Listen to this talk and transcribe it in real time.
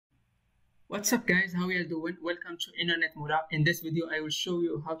What's up guys, how are you doing? Welcome to Internet Moola. In this video I will show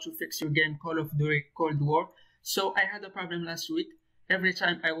you how to fix your game Call of Duty Cold War. So I had a problem last week. Every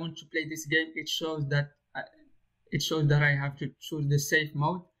time I want to play this game it shows that I have to choose the safe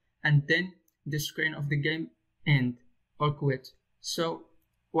mode and then the screen of the game end or quit. So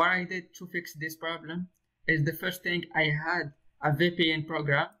what I did to fix this problem is the first thing, I had a VPN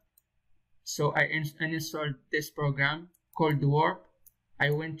program. So I uninstalled this program called Warp. I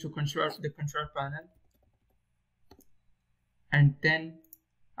went to the control panel and then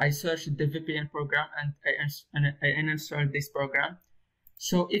I searched the VPN program and I uninstalled this program.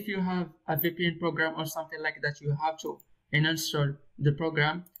 So if you have a VPN program or something like that, you have to uninstall the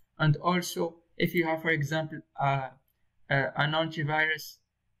program. And also if you have, for example, an antivirus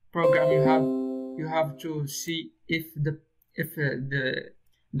program, you have to see if the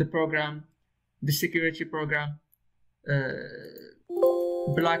program, the security program,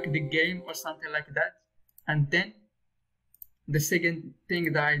 block the game or something like that. And then the second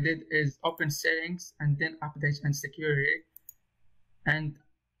thing that I did is open settings and then update and security, and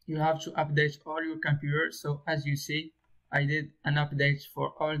you have to update all your computers. So as you see, I did an update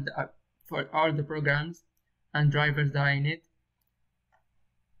for all the programs and drivers that I need.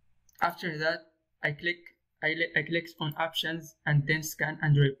 After that I clicked on options and then scan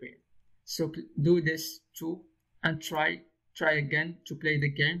and repair. So do this too and try again to play the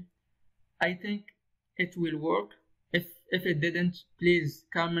game. I think it will work. If it didn't, please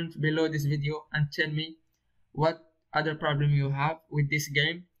comment below this video and tell me what other problem you have with this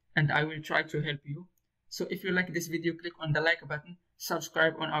game and I will try to help you. So if you like this video, click on the like button,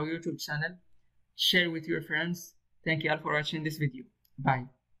 subscribe on our YouTube channel, share with your friends. Thank you all for watching this video. Bye.